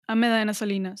I'm Elena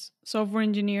Salinas, software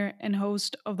engineer and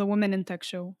host of the Women in Tech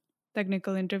show,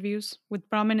 technical interviews with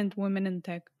prominent women in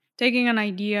tech. Taking an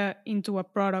idea into a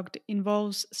product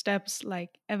involves steps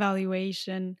like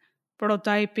evaluation,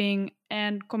 prototyping,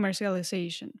 and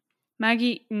commercialization.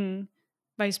 Maggie Ng,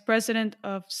 vice president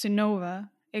of Xinova,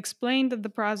 explained the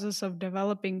process of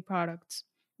developing products.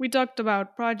 We talked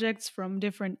about projects from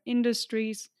different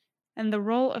industries and the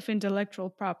role of intellectual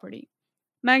property.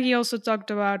 Maggie also talked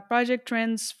about project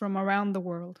trends from around the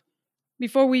world.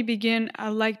 Before we begin,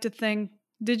 I'd like to thank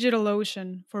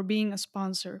DigitalOcean for being a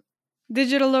sponsor.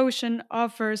 DigitalOcean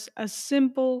offers a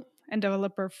simple and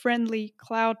developer friendly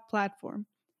cloud platform.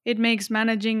 It makes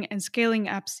managing and scaling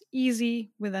apps easy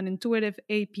with an intuitive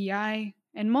API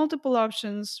and multiple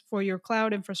options for your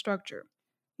cloud infrastructure.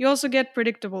 You also get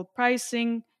predictable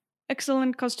pricing,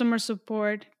 excellent customer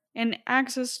support, and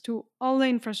access to all the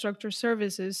infrastructure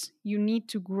services you need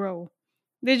to grow.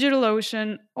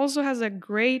 DigitalOcean also has a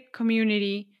great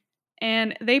community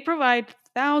and they provide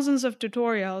thousands of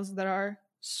tutorials that are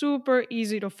super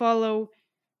easy to follow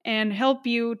and help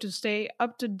you to stay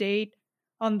up to date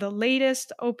on the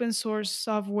latest open source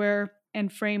software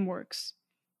and frameworks.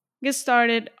 Get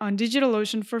started on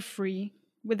DigitalOcean for free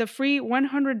with a free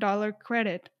 $100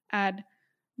 credit at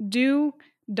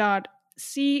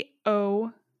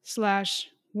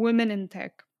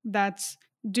do.co/womenintech. That's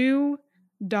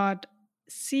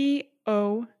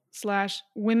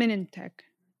do.co/womenintech.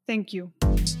 Thank you.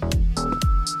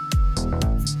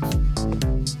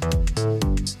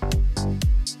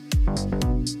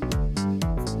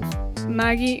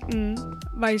 Maggie Ng,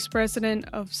 Vice President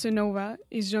of Xinova,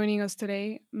 is joining us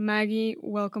today. Maggie,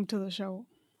 welcome to the show.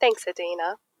 Thanks,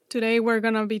 Adina. Today we're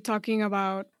going to be talking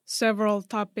about several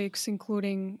topics,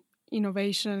 including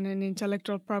innovation and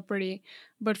intellectual property.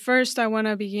 But first, I want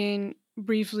to begin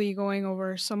briefly going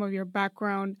over some of your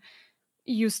background.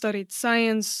 You studied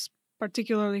science,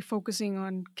 particularly focusing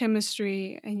on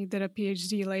chemistry, and you did a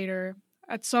PhD later.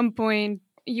 At some point,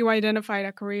 you identified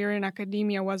a career in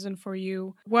academia wasn't for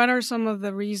you. What are some of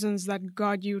the reasons that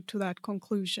got you to that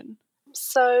conclusion?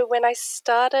 So when I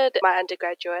started my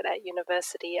undergraduate at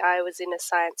university, I was in a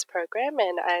science program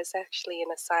and I was actually in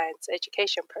a science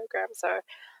education program. So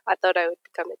I thought I would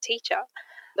become a teacher.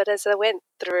 But as I went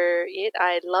through it,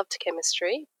 I loved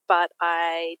chemistry, but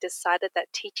I decided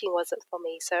that teaching wasn't for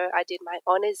me. So I did my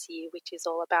honours year, which is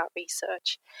all about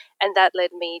research. And that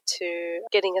led me to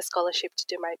getting a scholarship to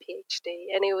do my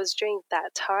PhD. And it was during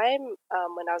that time,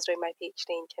 when I was doing my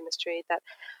PhD in chemistry, that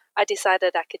I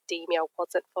decided academia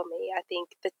wasn't for me. I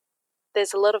think that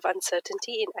there's a lot of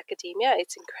uncertainty in academia.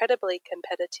 It's incredibly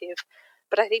competitive,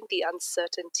 but I think the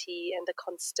uncertainty and the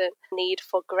constant need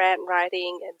for grant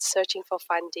writing and searching for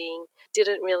funding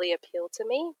didn't really appeal to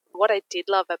me. What I did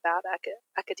love about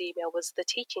academia was the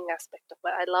teaching aspect of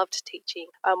it. I loved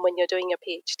teaching. When you're doing a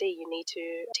PhD, you need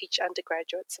to teach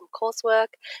undergraduates some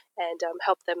coursework and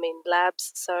help them in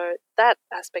labs. So that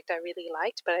aspect I really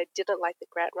liked, but I didn't like the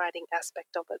grant writing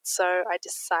aspect of it. So I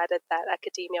decided that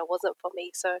academia wasn't for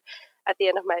me. So at the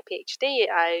end of my PhD,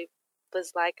 I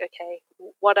was like, okay,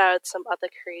 what are some other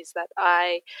careers that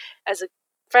I, as a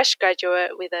fresh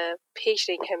graduate with a PhD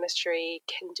in chemistry,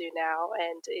 can do now?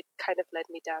 And it kind of led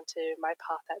me down to my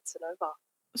path at Xinova.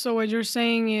 So what you're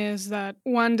saying is that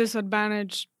one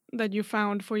disadvantage that you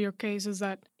found for your case is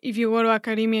that if you go to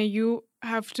academia, you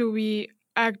have to be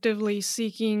actively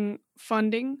seeking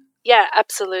funding. Yeah,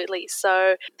 absolutely.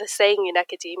 So the saying in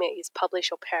academia is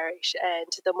publish or perish.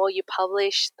 And the more you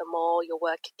publish, the more your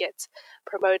work gets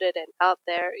promoted and out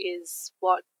there is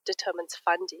what determines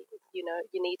funding. You know,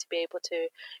 you need to be able to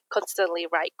constantly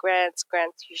write grants.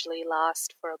 Grants usually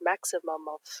last for a maximum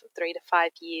of 3 to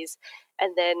 5 years.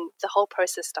 And then the whole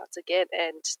process starts again.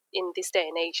 And in this day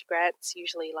and age, grants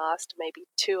usually last maybe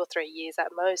 2 or 3 years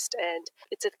at most. And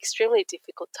it's an extremely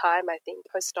difficult time. I think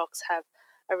postdocs have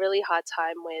a really hard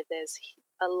time where there's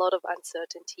a lot of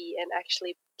uncertainty, and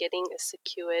actually getting a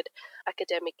secured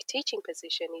academic teaching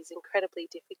position is incredibly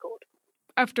difficult.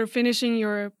 After finishing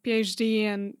your PhD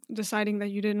and deciding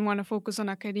that you didn't want to focus on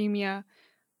academia,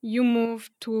 you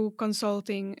moved to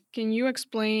consulting. Can you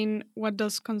explain what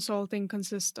does consulting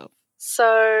consist of?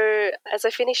 So as I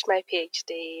finished my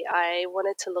PhD, I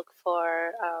wanted to look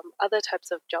for other types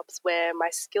of jobs where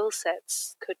my skill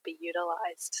sets could be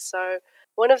utilized. So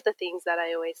one of the things that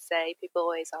I always say, people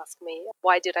always ask me,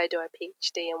 why did I do a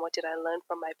PhD and what did I learn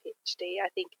from my PhD? I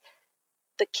think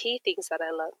the key things that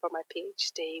I learned from my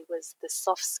PhD was the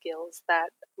soft skills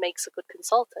that makes a good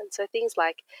consultant. So things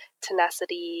like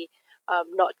tenacity,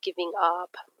 not giving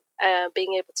up,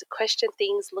 being able to question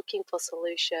things, looking for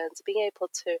solutions, being able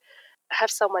to have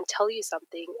someone tell you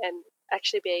something and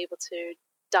actually be able to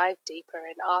dive deeper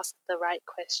and ask the right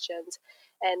questions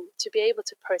and to be able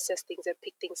to process things and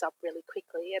pick things up really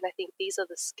quickly. And I think these are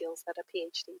the skills that a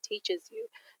PhD teaches you.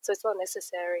 So it's not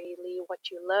necessarily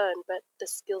what you learn, but the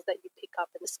skills that you pick up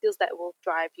and the skills that will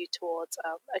drive you towards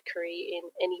a career in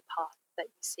any path that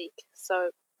you seek. So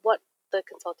what the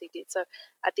consulting did. So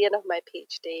at the end of my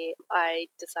PhD, I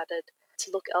decided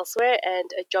to look elsewhere,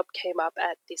 and a job came up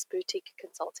at this boutique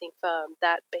consulting firm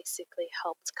that basically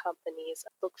helped companies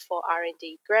look for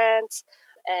R&D grants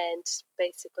and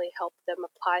basically help them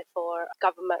apply for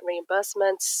government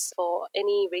reimbursements for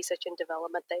any research and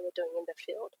development they were doing in the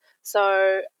field.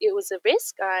 So it was a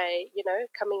risk.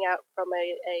 Coming out from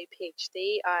a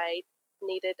PhD, I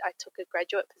took a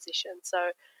graduate position.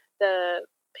 So the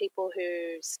people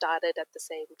who started at the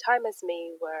same time as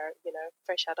me were,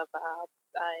 fresh out of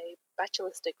a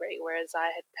bachelor's degree, whereas I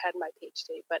had my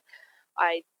PhD. But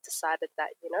I decided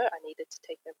that, I needed to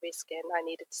take the risk and I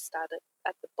needed to start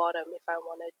at the bottom if I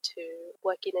wanted to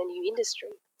work in a new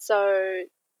industry. So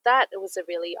that was a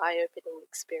really eye-opening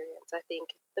experience. I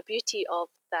think the beauty of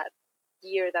that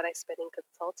year that I spent in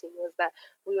consulting was that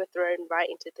we were thrown right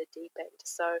into the deep end.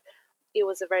 So it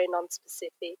was a very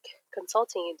non-specific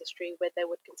consulting industry where they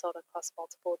would consult across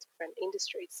multiple different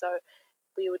industries. So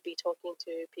we would be talking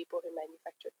to people who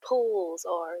manufactured pools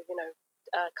or,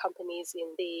 companies in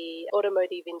the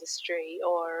automotive industry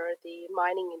or the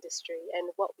mining industry. And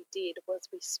what we did was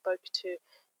we spoke to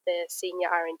their senior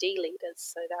R&D leaders,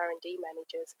 so the R&D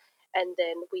managers, and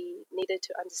then we needed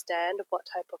to understand what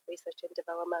type of research and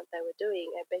development they were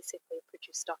doing and basically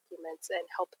produce documents and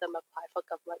help them apply for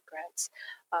government grants,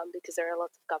 because there are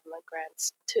lots of government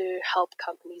grants to help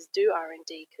companies do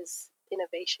R&D, because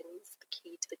innovation is the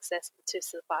key to success and to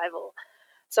survival.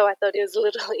 So I thought it was a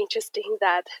little interesting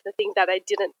that the thing that I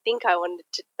didn't think I wanted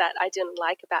to, that I didn't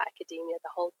like about academia,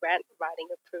 the whole grant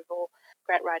writing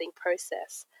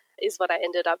process, is what I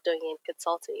ended up doing in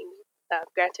consulting.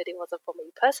 Granted, it wasn't for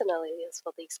me personally; it was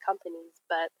for these companies.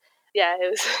 But yeah, it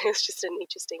was it was just an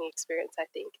interesting experience, I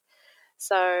think.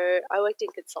 So I worked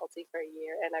in consulting for a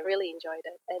year, and I really enjoyed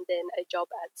it. And then a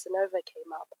job at Xinova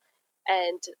came up,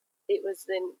 and it was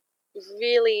an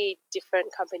really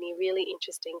different company, really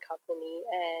interesting company,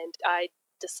 and I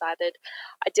decided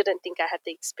I didn't think I had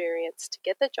the experience to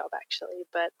get the job actually,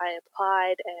 but I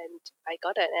applied and I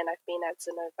got it, and I've been at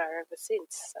Xinova ever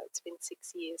since. So it's been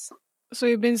 6 years. So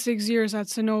you've been 6 years at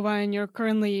Xinova and you're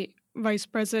currently vice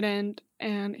president,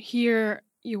 and here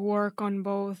you work on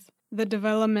both the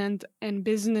development and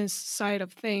business side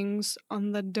of things.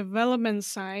 On the development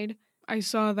side, I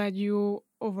saw that you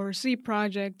oversee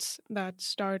projects that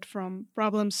start from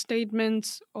problem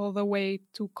statements all the way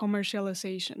to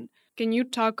commercialization. Can you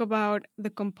talk about the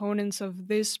components of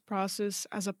this process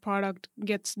as a product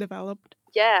gets developed?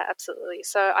 Yeah, absolutely.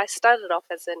 So I started off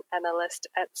as an analyst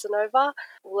at Xinova,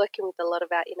 working with a lot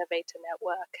of our innovator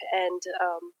network. And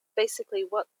basically,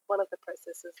 what one of the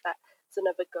processes that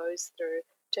Xinova goes through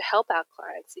to help our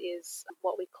clients is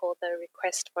what we call the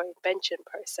request for invention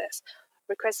process.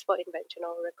 Request for invention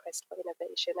or request for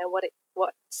innovation. And what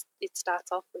it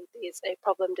starts off with is a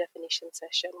problem definition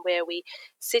session where we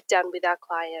sit down with our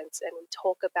clients and we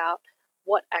talk about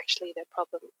what actually their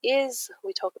problem is.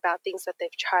 We talk about things that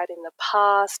they've tried in the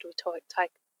past. We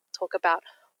talk about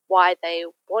why they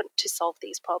want to solve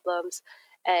these problems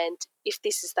and if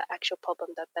this is the actual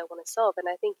problem that they want to solve. And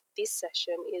I think this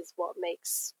session is what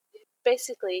makes,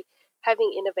 basically,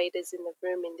 having innovators in the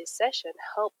room in this session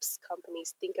helps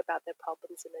companies think about their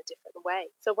problems in a different way.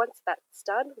 So once that's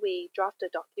done, we draft a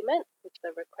document, which is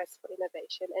the request for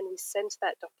innovation, and we send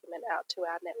that document out to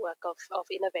our network of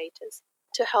innovators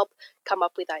to help come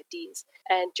up with ideas.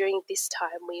 And during this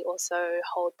time, we also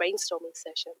hold brainstorming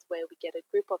sessions where we get a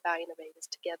group of our innovators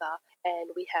together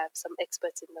and we have some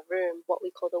experts in the room, what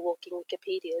we call the walking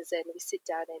Wikipedias, and we sit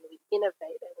down and we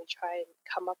innovate and we try and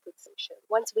come up with solutions.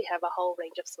 Once we have a whole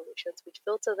range of solutions, we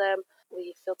filter them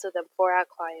for our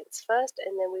clients first,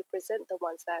 and then we present the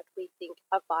ones that we think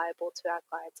are viable to our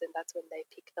clients, and that's when they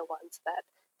pick the ones that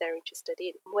they're interested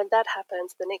in. When that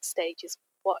happens, the next stage is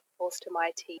what falls to my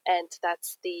team, and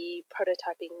that's the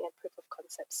prototyping and proof of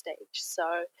concept stage.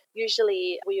 So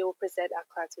usually we will present our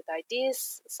clients with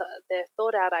ideas. So they're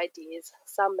thought out ideas.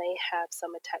 Some may have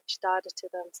some attached data to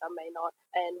them, some may not.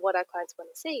 And what our clients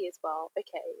want to see is, well,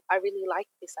 okay, I really like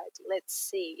this idea. Let's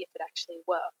see if it actually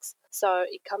works. So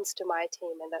it comes to my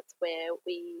team, and that's where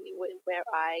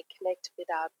I connect with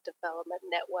our development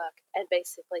network and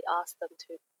basically ask them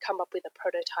to come up with a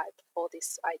prototype for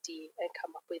this idea and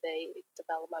come up with a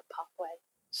development pathway.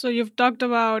 So you've talked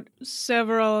about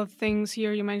several things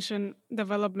here. You mentioned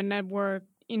development network,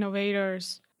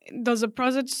 innovators. Does the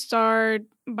process start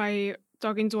by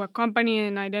talking to a company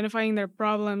and identifying their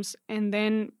problems and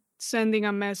then sending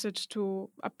a message to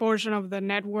a portion of the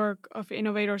network of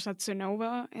innovators at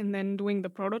Xinova and then doing the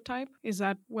prototype? Is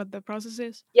that what the process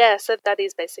is? Yeah, so that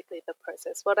is basically the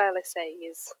process. What I like say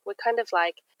is we're kind of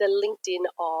like the LinkedIn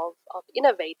of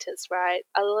innovators, right?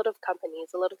 A lot of companies,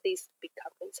 a lot of these big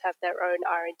companies have their own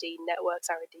R&D networks,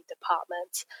 R&D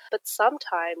departments, but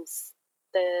sometimes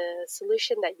the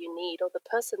solution that you need or the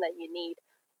person that you need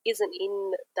isn't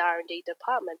in the R&D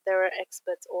department. There are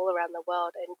experts all around the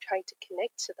world, and trying to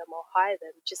connect to them or hire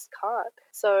them just can't.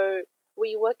 So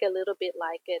we work a little bit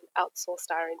like an outsourced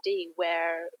R&D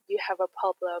where you have a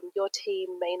problem, your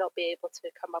team may not be able to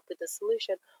come up with a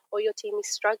solution, or your team is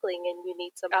struggling and you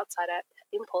need some outside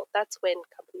input. That's when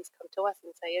companies come to us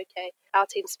and say, okay, our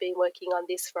team's been working on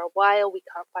this for a while, we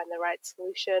can't find the right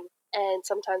solution. And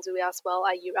sometimes we ask, well,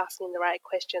 are you asking the right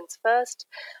questions first?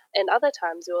 And other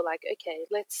times we were like, okay,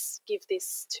 let's give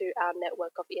this to our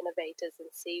network of innovators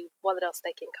and see what else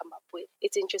they can come up with.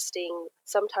 It's interesting.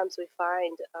 Sometimes we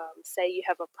find, say you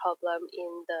have a problem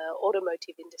in the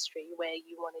automotive industry where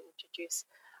you want to introduce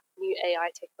new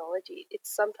AI technology.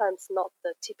 It's sometimes not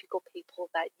the typical people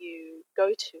that you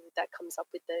go to that comes up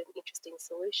with an interesting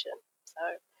solution. So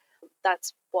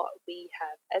that's what we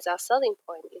have as our selling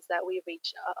point, is that we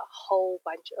reach a whole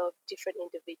bunch of different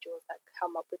individuals that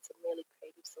come up with some really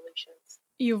creative solutions.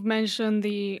 You've mentioned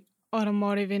the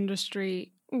automotive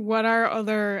industry. What are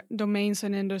other domains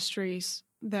and industries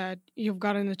that you've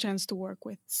gotten a chance to work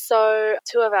with? So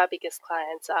two of our biggest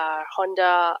clients are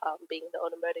Honda, being the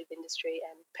automotive industry,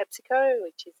 and PepsiCo,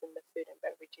 which is in the food and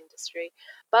beverage industry.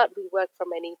 But we work from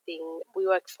anything. We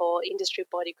work for industry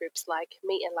body groups like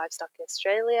Meat and Livestock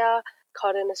Australia,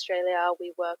 Cotton Australia.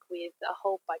 We work with a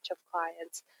whole bunch of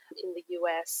clients in the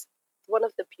US. One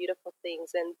of the beautiful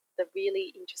things and the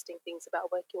really interesting things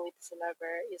about working with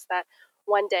Xinova is that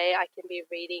one day I can be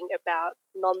reading about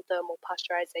non-thermal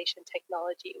pasteurization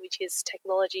technology, which is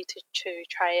technology to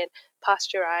try and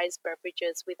pasteurize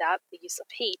beverages without the use of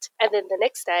heat. And then the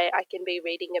next day I can be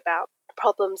reading about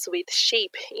problems with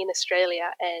sheep in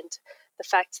Australia and the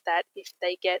fact that if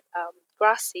they get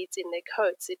grass seeds in their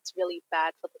coats, it's really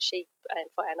bad for the sheep and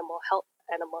for animal health.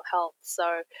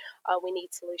 So we need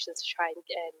solutions to try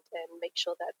and make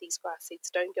sure that these grass seeds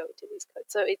don't go into these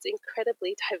coats. So it's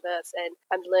incredibly diverse, and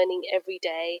I'm learning every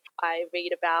day. I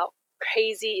read about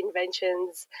crazy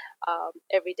inventions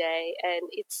every day, and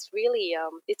it's really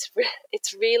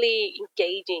it's really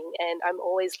engaging, and I'm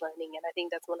always learning, and I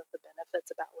think that's one of the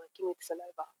benefits about working with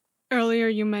Xinova. Earlier,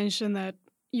 you mentioned that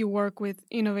you work with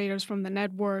innovators from the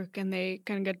network and they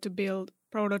can get to build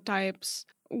prototypes.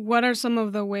 What are some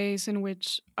of the ways in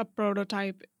which a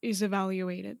prototype is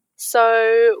evaluated?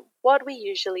 So what we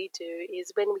usually do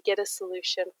is when we get a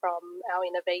solution from our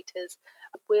innovators,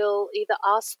 we'll either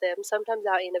ask them, sometimes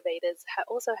our innovators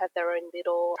also have their own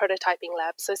little prototyping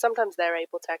lab. So sometimes they're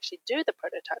able to actually do the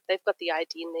prototype. They've got the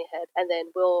idea in their head, and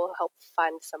then we'll help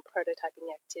fund some prototyping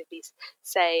activities,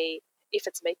 say if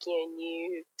it's making a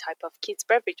new type of kids'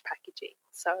 beverage packaging.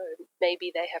 So maybe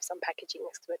they have some packaging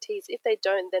expertise. If they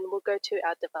don't, then we'll go to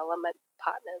our development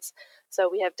partners.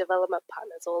 So we have development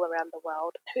partners all around the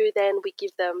world who then we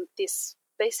give them this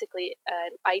basically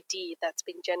an idea that's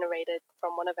been generated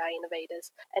from one of our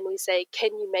innovators, and we say,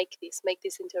 can you make this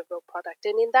into a real product?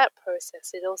 And in that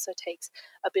process it also takes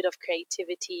a bit of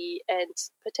creativity and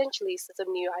potentially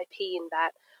some new IP in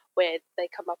that, where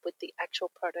they come up with the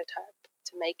actual prototype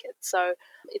to make it. So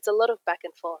it's a lot of back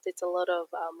and forth. It's a lot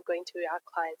of going to our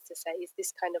clients to say, is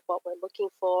this kind of what we're looking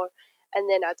for? And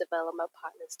then our development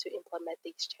partners to implement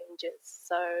these changes.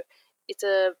 So it's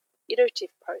a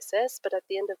iterative process, but at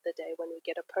the end of the day, when we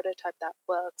get a prototype that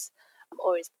works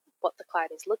or is what the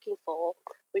client is looking for,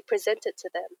 we present it to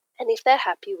them. And if they're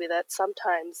happy with it,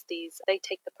 sometimes they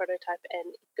take the prototype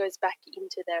and it goes back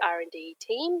into their R&D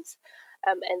teams.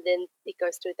 And then it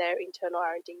goes through their internal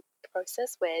R&D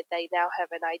process where they now have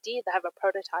an idea, they have a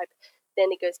prototype, then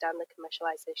it goes down the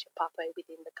commercialization pathway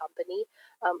within the company.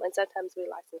 And sometimes we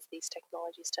license these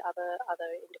technologies to other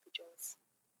individuals.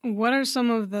 What are some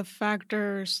of the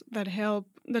factors that help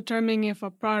determine if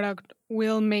a product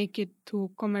will make it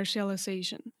to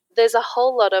commercialization? There's a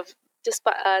whole lot of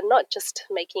not just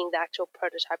making the actual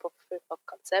prototype or proof of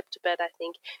concept, but I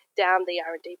think down the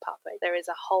R&D pathway, there is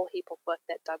a whole heap of work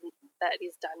that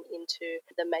is done into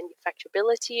the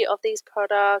manufacturability of these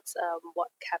products,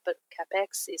 what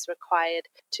capex is required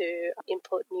to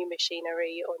input new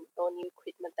machinery or new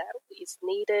equipment that is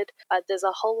needed. There's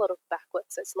a whole lot of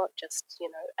backwork. So it's not just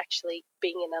actually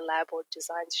being in a lab or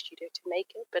design studio to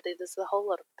make it, but it is a whole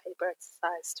lot of paper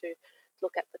exercise to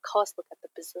look at the cost, look at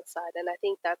the business side. And I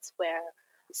think that's where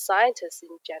scientists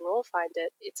in general find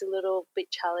it's a little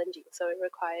bit challenging. So it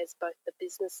requires both the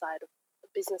business side of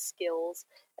business skills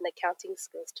and accounting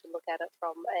skills to look at it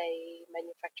from a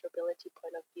manufacturability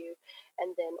point of view,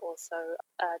 and then also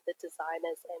the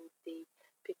designers and the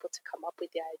people to come up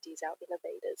with the ideas, our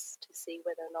innovators, to see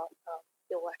whether or not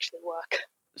it will actually work.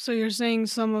 So you're saying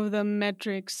some of the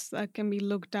metrics that can be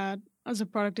looked at as a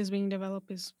product is being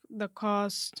developed is the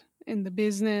cost in the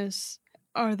business.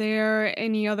 Are there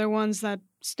any other ones that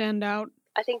stand out?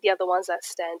 I think the other ones that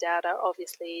stand out are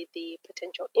obviously the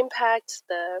potential impact,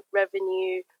 the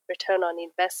revenue, return on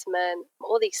investment,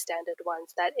 all these standard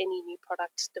ones that any new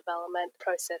product development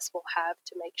process will have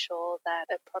to make sure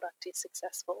that a product is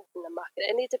successful in the market.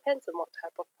 And it depends on what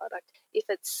type of product. If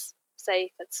it's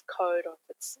code or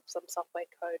if it's some software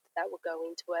code that will go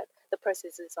into it, the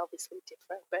process is obviously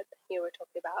different. But here we're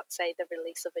talking about, say, the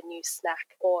release of a new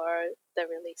snack or the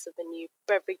release of a new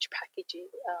beverage packaging.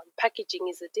 Packaging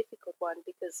is a difficult one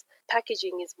because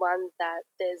packaging is one that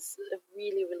there's a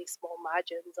really, really small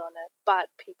margins on it, but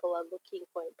people are looking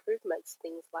for improvements,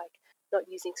 things like not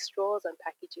using straws on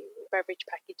packaging, beverage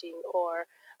packaging, or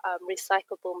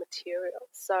recyclable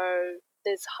materials. So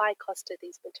there's high cost to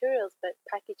these materials, but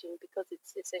packaging, because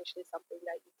it's essentially something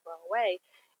that you throw away,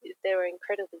 there are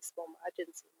incredibly small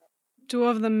margins in them. Two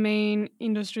of the main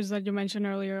industries that you mentioned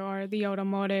earlier are the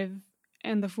automotive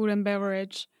and the food and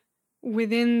beverage.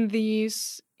 Within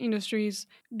these industries,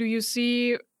 do you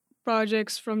see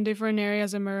projects from different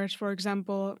areas emerge? For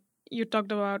example, you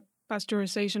talked about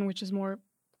pasteurization, which is more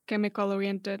chemical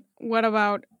oriented. What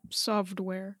about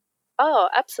software? Oh,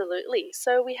 absolutely.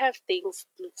 So we have things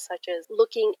such as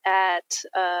looking at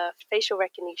facial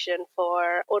recognition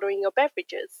for ordering your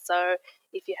beverages. So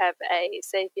if you have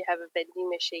a vending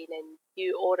machine and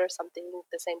you order something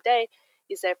the same day,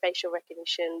 is there facial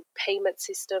recognition payment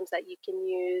systems that you can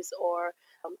use, or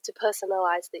to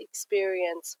personalize the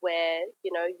experience where,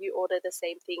 you order the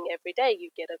same thing every day, you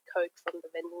get a Coke from the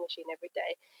vending machine every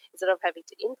day. Instead of having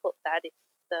to input that, if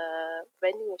the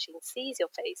vending machine sees your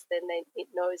face, then it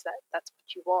knows that that's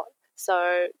what you want.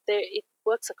 So it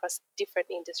works across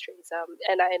different industries.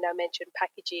 And I mentioned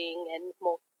packaging and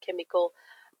more chemical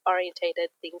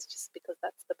orientated things just because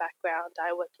that's the background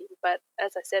I work in. But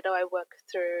as I said, I work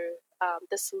through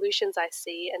the solutions I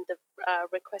see, and the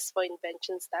requests for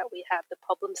inventions that we have, the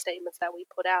problem statements that we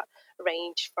put out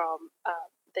range from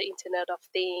the Internet of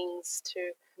Things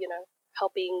to,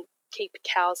 helping keep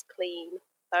cows clean.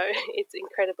 So it's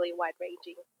incredibly wide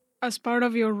ranging. As part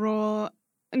of your role,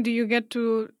 do you get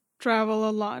to travel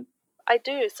a lot? I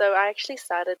do. So I actually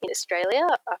started in Australia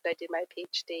after I did my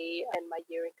PhD and my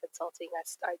year in consulting.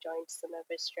 I joined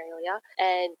Xinova Australia,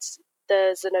 and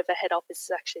the Xinova head office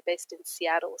is actually based in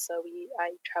Seattle. So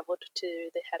I travelled to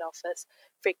the head office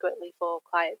frequently for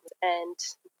clients, and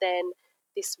then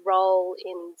this role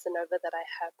in Xinova that I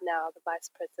have now, the vice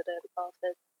president of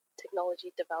the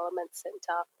Technology Development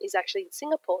Center, is actually in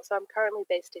Singapore. So I'm currently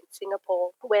based in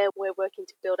Singapore, where we're working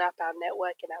to build up our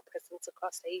network and our presence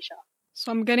across Asia.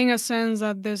 So I'm getting a sense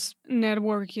that this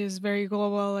network is very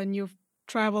global and you've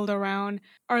traveled around.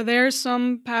 Are there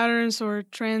some patterns or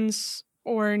trends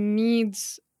or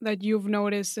needs that you've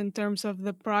noticed in terms of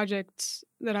the projects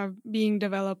that are being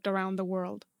developed around the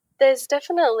world? There's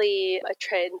definitely a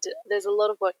trend. There's a lot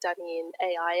of work done in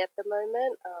AI at the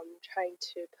moment, trying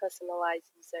to personalize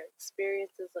user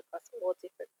experiences across all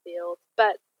different fields.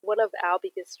 But one of our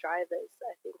biggest drivers,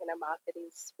 I think, in our market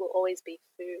will always be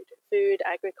food,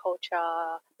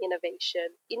 agriculture, innovation.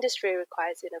 Industry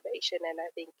requires innovation, and I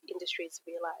think industries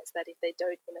realize that if they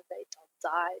don't innovate, they'll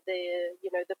die.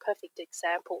 The perfect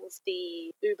examples, the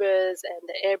Ubers and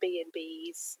the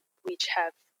Airbnbs, which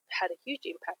have had a huge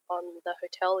impact on the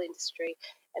hotel industry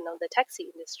and on the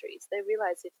taxi industries. They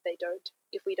realize if we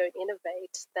don't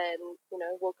innovate, then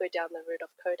we'll go down the route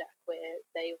of Kodak, where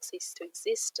they will cease to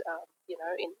exist,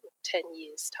 in 10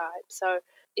 years' time. So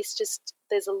it's just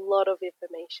there's a lot of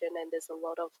information and there's a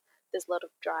lot of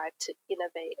drive to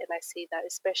innovate, and I see that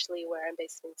especially where I'm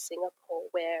based in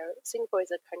Singapore, where Singapore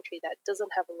is a country that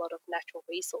doesn't have a lot of natural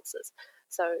resources.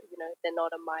 So they're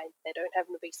not a mine; they don't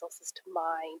have the resources to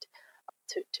mine,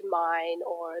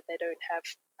 or they don't have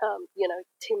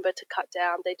timber to cut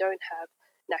down. They don't have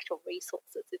natural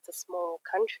resources. It's a small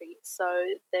country, so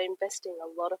they're investing a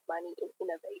lot of money in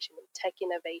innovation, in tech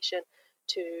innovation,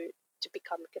 to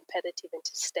become competitive and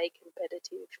to stay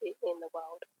competitive in the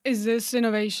world. Is this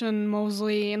innovation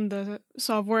mostly in the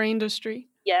software industry?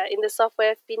 Yeah, in the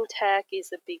software, fintech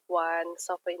is a big one,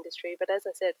 software industry. But as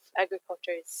I said,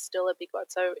 agriculture is still a big one.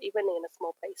 So even in a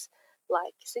small place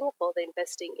like Singapore, they're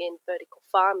investing in vertical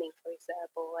farming, for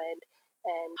example, and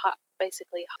and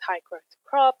basically high growth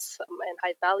crops and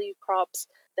high value crops.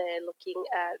 They're looking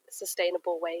at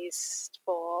sustainable ways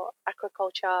for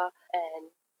agriculture and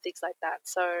things like that.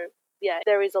 So yeah,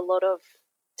 there is a lot of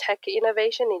tech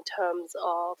innovation in terms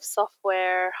of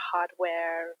software,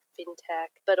 hardware, fintech,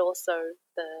 but also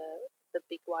the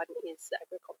big one is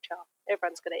agriculture.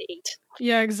 Everyone's going to eat.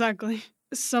 Yeah, exactly.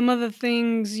 Some of the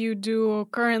things you do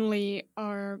currently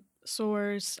are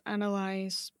source,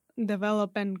 analyze,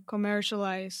 develop, and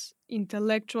commercialize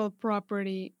intellectual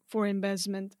property for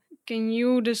investment. Can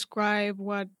you describe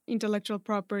what intellectual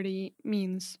property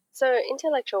means? So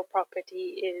intellectual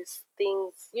property is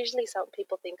things, usually some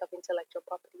people think of intellectual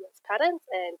property as patents,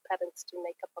 and patents do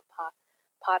make up a part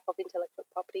of intellectual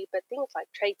property, but things like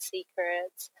trade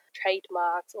secrets,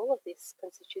 trademarks, all of this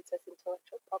constitutes as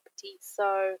intellectual property.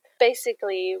 So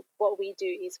basically what we do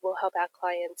is we'll help our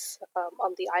clients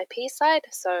on the IP side.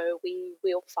 So we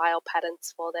will file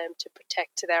patents for them to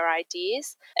protect their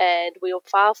ideas, and we'll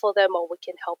file for them, or we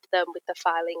can help them with the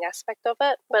filing aspect of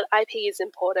it. But IP is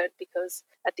important because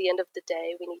at the end of the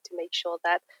day, we need to make sure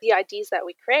that the ideas that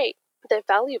we create, they're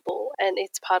valuable, and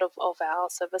it's part of our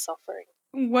service offering.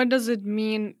 What does it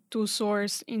mean to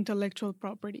source intellectual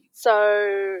property?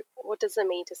 So what does it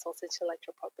mean to source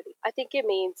intellectual property? I think it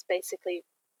means basically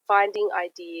finding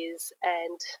ideas,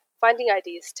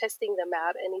 testing them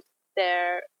out, and if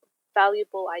they're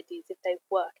valuable ideas, if they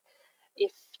work.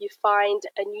 If you find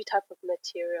a new type of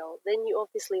material, then you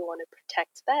obviously want to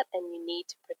protect that, and you need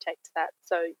to protect that.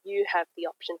 So you have the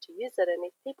option to use it. And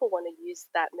if people want to use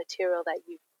that material that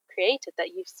you've created,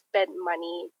 that you've spent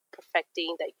money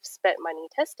perfecting, that you've spent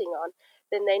money testing on,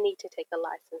 then they need to take a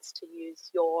license to use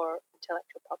your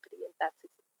intellectual property. And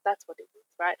that's what it is,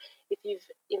 right? If you've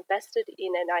invested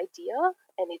in an idea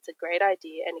and it's a great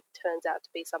idea and it turns out to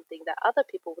be something that other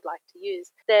people would like to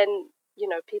use, then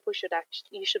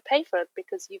you should pay for it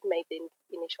because you've made the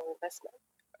initial investment.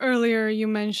 Earlier, you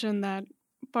mentioned that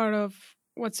part of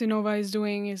what Xinova is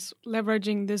doing is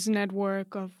leveraging this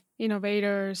network of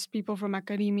innovators, people from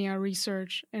academia,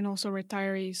 research, and also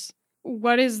retirees.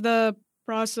 What is the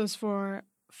process for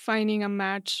finding a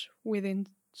match within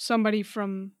somebody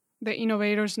from the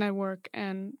innovators network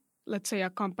and, let's say, a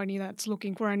company that's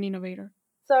looking for an innovator?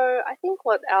 So I think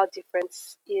what our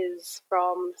difference is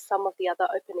from some of the other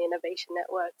open innovation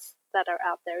networks that are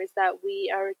out there is that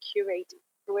we're a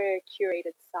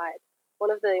curated site. One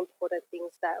of the important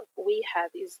things that we have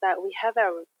is that we have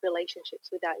our relationships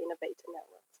with our innovator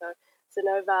network. So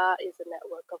Xinova is a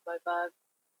network of over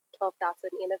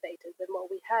 12,000 innovators, and what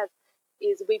we have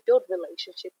is we build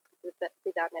relationships with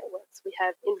our networks. We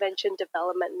have invention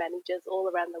development managers all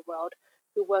around the world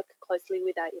who work closely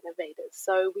with our innovators.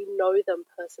 So we know them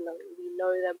personally. We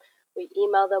know them. We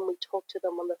email them, we talk to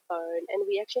them on the phone, and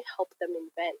we actually help them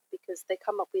invent because they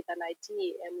come up with an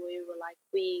idea, and we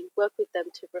work with them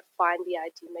to refine the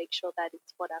idea, make sure that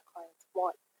it's what our clients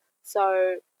want.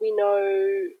 So we know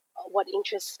what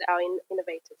interests our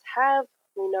innovators have,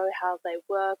 we know how they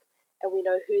work, and we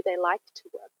know who they like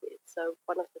to work with. So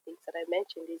one of the things that I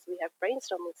mentioned is we have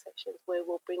brainstorming sessions where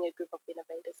we'll bring a group of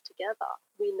innovators together.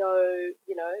 We know,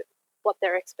 what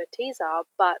their expertise are,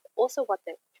 but also what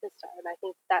their interests are. And I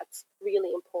think that's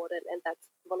really important, and that's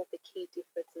one of the key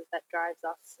differences that drives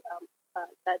us,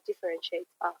 that differentiates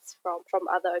us from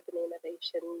other open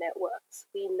innovation networks.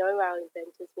 We know our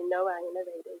inventors, we know our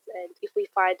innovators, and if we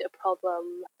find a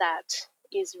problem that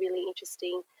is really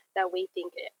interesting, that we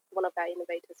think one of our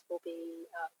innovators will be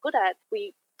good at,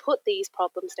 we put these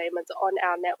problem statements on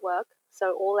our network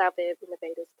so all our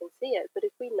innovators can see it. But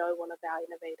if we know one of our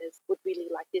innovators would really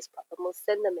like this problem, we'll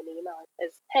send them an email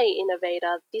as, hey,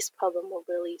 innovator, this problem will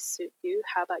really suit you.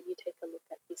 How about you take a look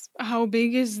at this one? How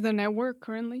big is the network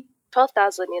currently?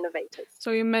 12,000 innovators.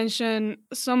 So you mentioned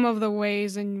some of the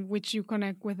ways in which you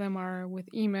connect with them are with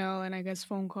email and I guess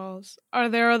phone calls. Are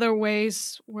there other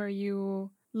ways where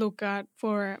you look at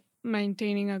for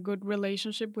maintaining a good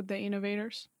relationship with the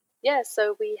innovators? Yeah,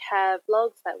 so we have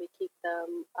blogs that we keep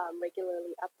them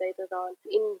regularly updated on.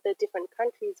 In the different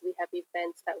countries, we have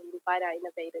events that we invite our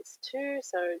innovators to.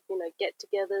 So,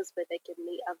 get-togethers where they can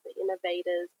meet other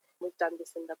innovators. We've done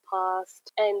this in the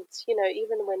past. And,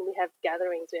 even when we have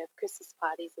gatherings, we have Christmas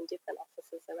parties in different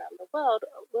offices around the world,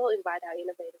 we'll invite our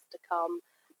innovators to come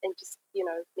and just,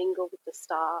 mingle with the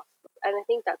staff. And I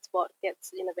think that's what gets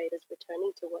innovators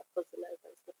returning to work for Xinova,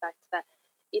 is the fact that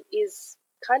it is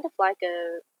kind of like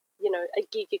a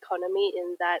gig economy,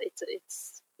 in that it's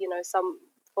some,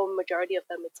 for the majority of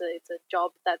them, it's a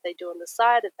job that they do on the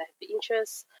side if they have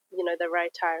interests, the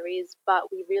retirees,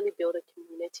 but we really build a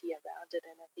community around it,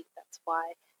 and I think that's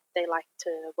why they like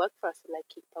to work for us and they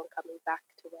keep on coming back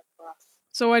to work for us.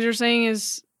 So what you're saying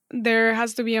is there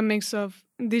has to be a mix of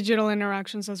digital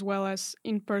interactions as well as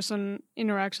in-person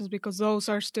interactions because those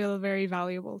are still very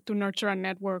valuable to nurture a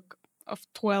network of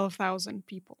 12,000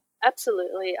 people.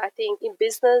 Absolutely. I think in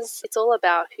business, it's all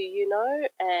about who you know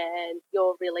and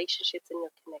your relationships and your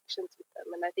connections with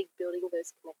them. And I think building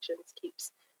those connections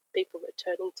keeps people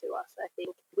returning to us. I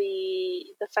think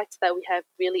the fact that we have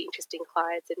really interesting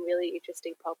clients and really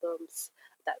interesting problems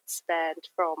that spanned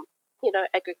from,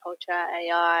 agriculture,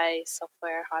 AI,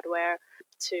 software, hardware,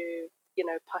 to,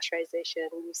 pasteurization,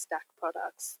 new stack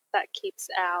products, that keeps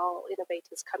our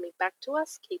innovators coming back to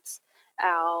us, keeps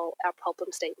our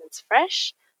problem statements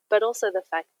fresh, but also the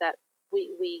fact that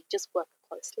we just work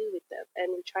closely with them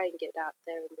and we try and get out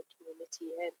there in the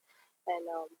community and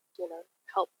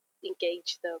help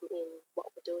engage them in what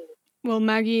we're doing. Well,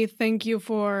 Maggie, thank you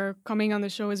for coming on the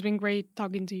show. It's been great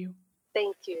talking to you.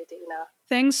 Thank you, Dina.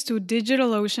 Thanks to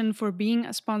DigitalOcean for being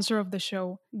a sponsor of the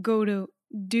show. Go to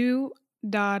do.co/women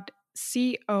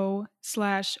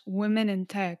in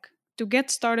tech to get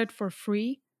started for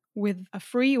free with a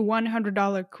free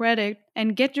 $100 credit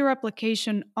and get your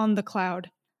application on the cloud.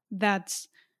 That's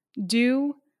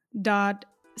do.co/women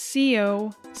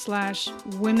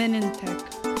in tech.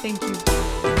 Thank you.